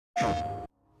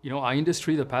You know, our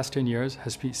industry the past 10 years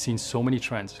has seen so many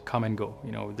trends come and go.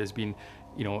 You know, there's been,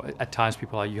 you know, at times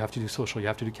people are, you have to do social, you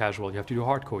have to do casual, you have to do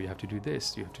hardcore, you have to do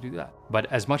this, you have to do that.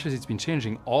 But as much as it's been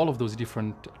changing, all of those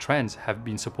different trends have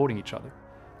been supporting each other.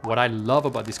 What I love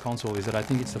about this console is that I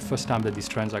think it's the first time that these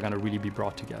trends are going to really be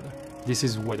brought together. This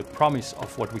is where the promise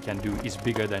of what we can do is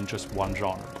bigger than just one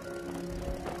genre.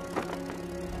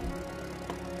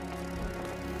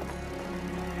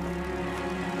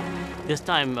 This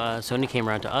time, Sony came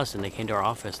around to us and they came to our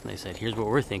office and they said, here's what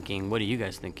we're thinking. What are you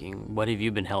guys thinking? What have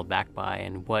you been held back by?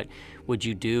 And what would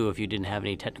you do if you didn't have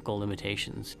any technical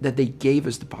limitations? That they gave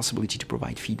us the possibility to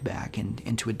provide feedback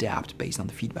and to adapt based on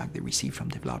the feedback they received from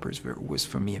developers was,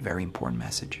 for me, a very important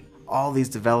message. All these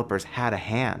developers had a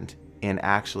hand in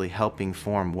actually helping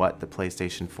form what the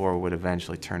PlayStation 4 would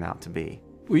eventually turn out to be.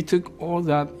 We took all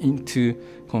that into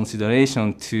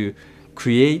consideration to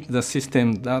create the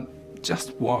system that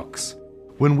just works.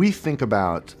 When we think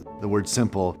about the word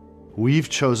simple, we've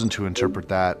chosen to interpret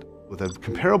that with a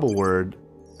comparable word,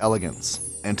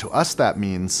 elegance. And to us that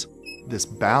means this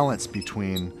balance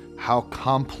between how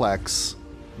complex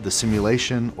the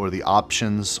simulation or the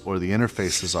options or the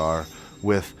interfaces are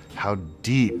with how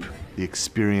deep the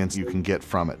experience you can get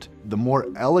from it. The more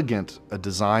elegant a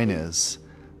design is,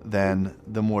 then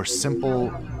the more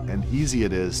simple and easy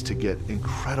it is to get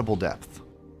incredible depth.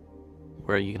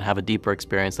 Where you can have a deeper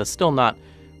experience that's still not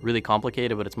really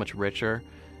complicated, but it's much richer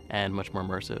and much more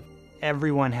immersive.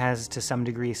 Everyone has, to some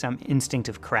degree, some instinct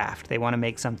of craft. They want to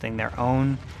make something their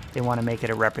own. They want to make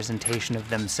it a representation of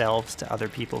themselves to other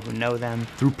people who know them.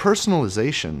 Through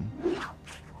personalization,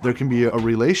 there can be a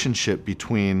relationship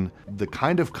between the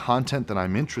kind of content that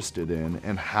I'm interested in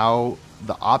and how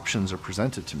the options are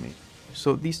presented to me.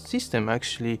 So this system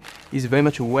actually is very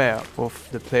much aware of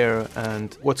the player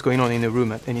and what's going on in the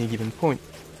room at any given point.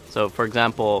 So for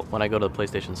example, when I go to the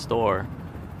PlayStation Store,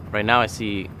 right now I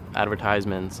see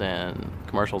advertisements and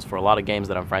commercials for a lot of games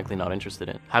that I'm frankly not interested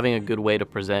in. Having a good way to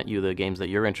present you the games that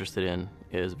you're interested in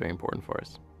is very important for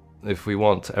us. If we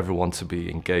want everyone to be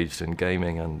engaged in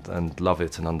gaming and love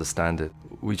it and understand it,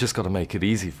 we just got to make it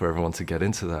easy for everyone to get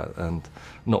into that and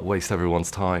not waste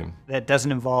everyone's time. That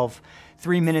doesn't involve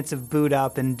 3 minutes of boot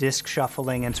up and disk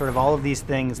shuffling and sort of all of these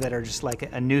things that are just like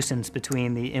a nuisance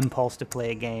between the impulse to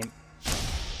play a game.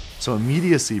 So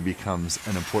immediacy becomes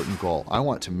an important goal. I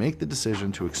want to make the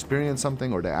decision to experience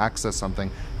something or to access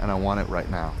something, and I want it right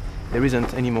now. There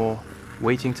isn't any more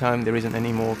waiting time, there isn't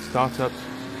any more startup.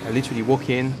 I literally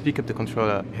walk in, pick up the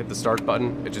controller, hit the start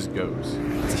button, it just goes.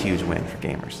 It's a huge win for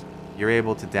gamers. You're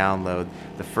able to download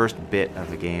the first bit of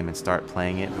the game and start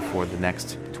playing it before the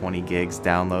next 20 gigs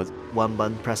downloads. One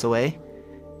button press away,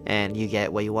 and you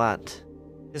get what you want.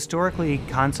 Historically,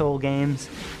 console games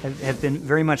have been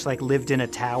very much like lived in a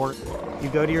tower. You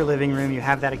go to your living room, you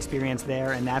have that experience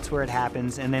there, and that's where it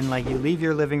happens, and then like you leave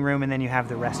your living room and then you have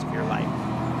the rest of your life.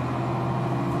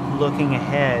 Looking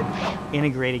ahead,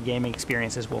 integrated gaming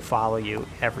experiences will follow you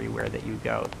everywhere that you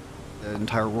go. The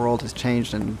entire world has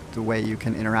changed in the way you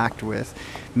can interact with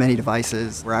many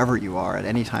devices wherever you are at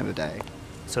any time of day.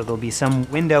 So there'll be some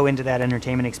window into that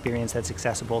entertainment experience that's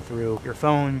accessible through your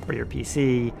phone or your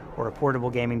PC or a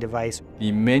portable gaming device.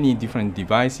 The many different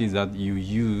devices that you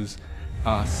use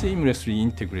are seamlessly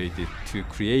integrated to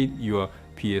create your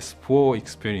PS4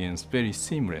 experience very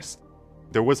seamless.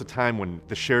 There was a time when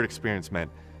the shared experience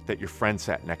meant that your friend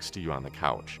sat next to you on the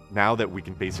couch. Now that we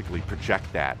can basically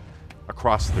project that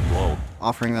across the globe.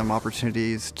 Offering them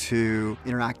opportunities to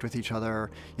interact with each other,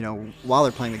 while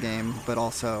they're playing the game, but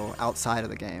also outside of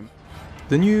the game.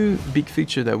 The new big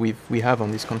feature that we have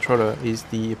on this controller is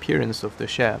the appearance of the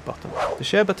share button. The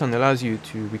share button allows you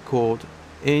to record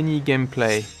any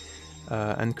gameplay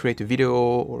and create a video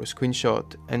or a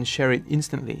screenshot and share it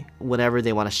instantly. Whenever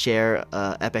they want to share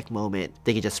an epic moment,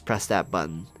 they can just press that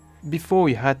button. Before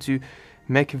you had to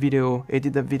make a video,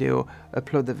 edit that video,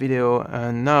 upload the video,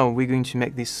 and now we're going to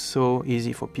make this so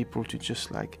easy for people to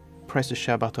just press the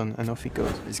share button and off it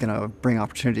goes. It's going to bring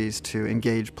opportunities to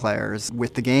engage players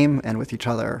with the game and with each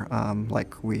other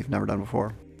like we've never done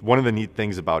before. One of the neat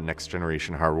things about next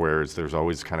generation hardware is there's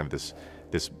always kind of this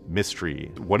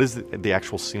mystery. What is the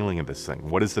actual ceiling of this thing?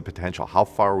 What is the potential? How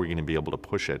far are we going to be able to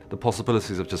push it? The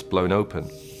possibilities have just blown open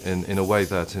in a way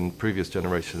that in previous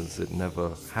generations it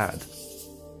never had.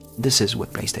 This is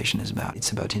what PlayStation is about.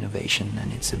 It's about innovation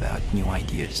and it's about new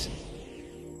ideas.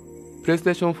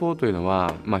 PlayStation 4というの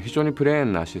は、非常にプレー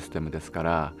ンなシステムですか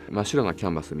ら、真っ白なキャ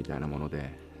ンバスみたいなもので、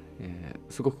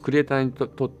すごくクリエイターにと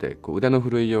って腕の振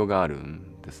るいようがある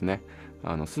んですね。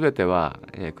全ては、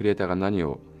クリエイターが何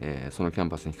を、そのキャン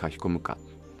バスに書き込むか、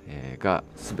が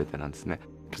全てなんですね。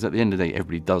Because at the end of the day,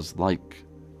 everybody does like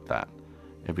that.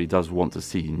 Everybody does want to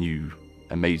see new,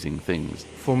 amazing things.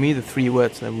 For me, the three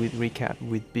words that would recap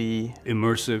would be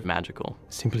immersive, magical,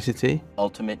 simplicity,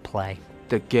 ultimate play.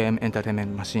 The game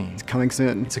entertainment machine. It's coming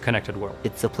soon. It's a connected world.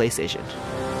 It's the PlayStation.